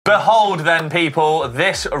Behold then, people,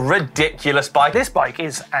 this ridiculous bike. This bike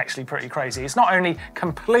is actually pretty crazy. It's not only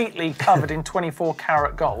completely covered in 24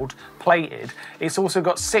 karat gold, plated, it's also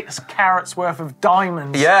got 6 carats worth of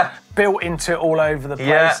diamonds built into it all over the place.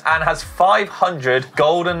 Yeah, and has 500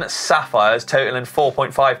 golden sapphires totaling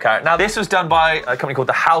 4.5 carat. Now, this was done by a company called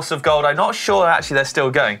the House of Gold. I'm not sure actually they're still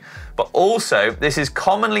going. But also, this is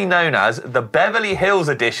commonly known as the Beverly Hills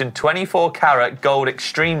Edition 24 karat gold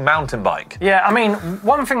extreme mountain bike. Yeah, I mean,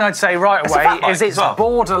 one thing I'd say right away is it's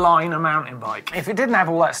borderline a mountain bike. If it didn't have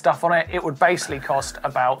all that stuff on it, it would basically cost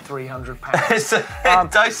about £300.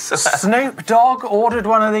 Snoop Dogg ordered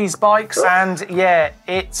one of these bikes, and yeah,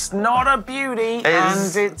 it's not a beauty,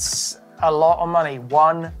 and it's a lot of money,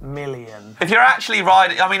 1 million. If you're actually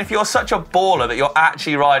riding, I mean, if you're such a baller that you're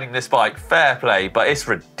actually riding this bike, fair play, but it's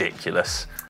ridiculous.